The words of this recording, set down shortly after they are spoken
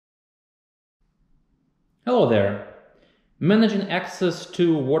Hello there. Managing access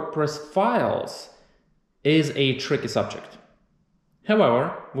to WordPress files is a tricky subject.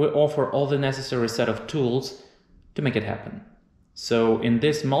 However, we offer all the necessary set of tools to make it happen. So in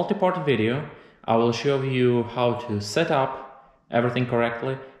this multi-part video, I will show you how to set up everything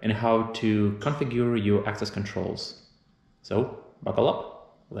correctly and how to configure your access controls. So buckle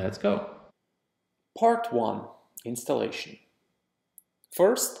up, let's go. Part 1. Installation.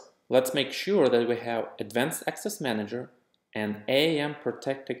 First, let's make sure that we have Advanced Access Manager and AAM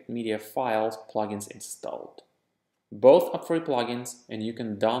Protected Media Files plugins installed. Both are free plugins and you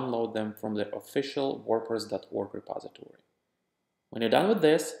can download them from the official WordPress.org repository. When you're done with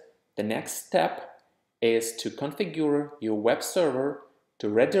this, the next step is to configure your web server to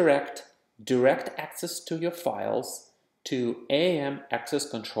redirect direct access to your files to AAM Access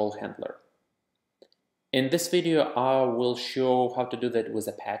Control Handler. In this video, I will show how to do that with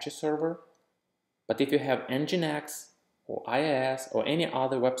Apache server, but if you have Nginx or IIS or any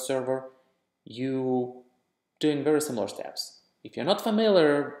other web server, you doing very similar steps. If you're not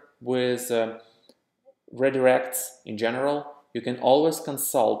familiar with redirects in general, you can always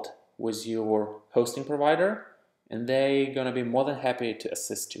consult with your hosting provider and they're gonna be more than happy to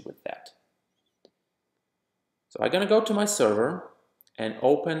assist you with that. So I'm gonna go to my server and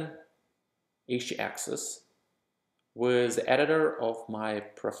open htaccess with the editor of my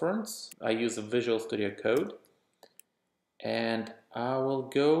preference. I use a Visual Studio Code and I will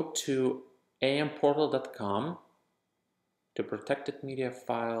go to amportal.com to Protected Media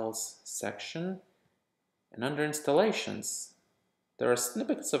Files section, and under installations there are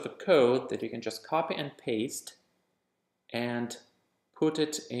snippets of a code that you can just copy and paste and put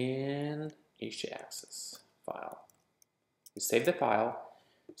it in htaccess file. You save the file.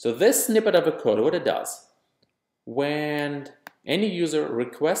 So this snippet of a code, what it does, when any user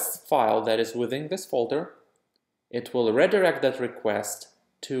requests a file that is within this folder, it will redirect that request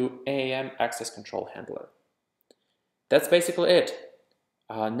to AAM Access Control Handler. That's basically it.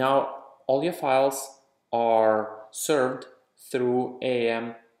 Now all your files are served through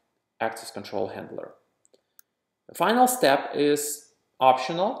AAM Access Control Handler. The final step is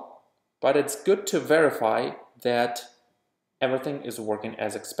optional, but it's good to verify that everything is working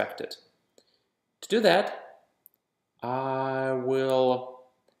as expected. To do that, I will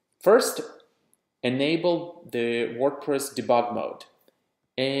first enable the WordPress debug mode.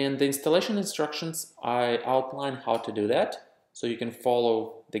 In the installation instructions, I outline how to do that, so you can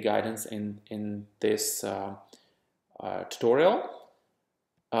follow the guidance in this tutorial.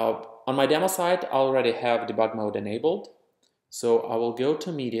 On my demo site, I already have debug mode enabled, so I will go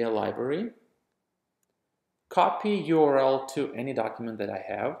to Media Library, copy URL to any document that I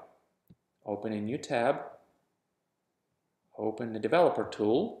have, open a new tab, open the developer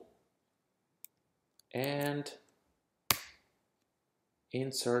tool, and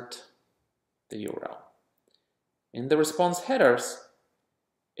insert the URL. In the response headers,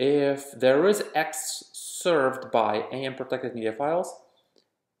 if there is X served by AAM Protected Media Files,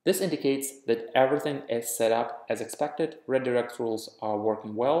 this indicates that everything is set up as expected, redirect rules are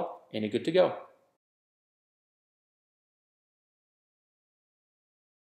working well, and you're good to go.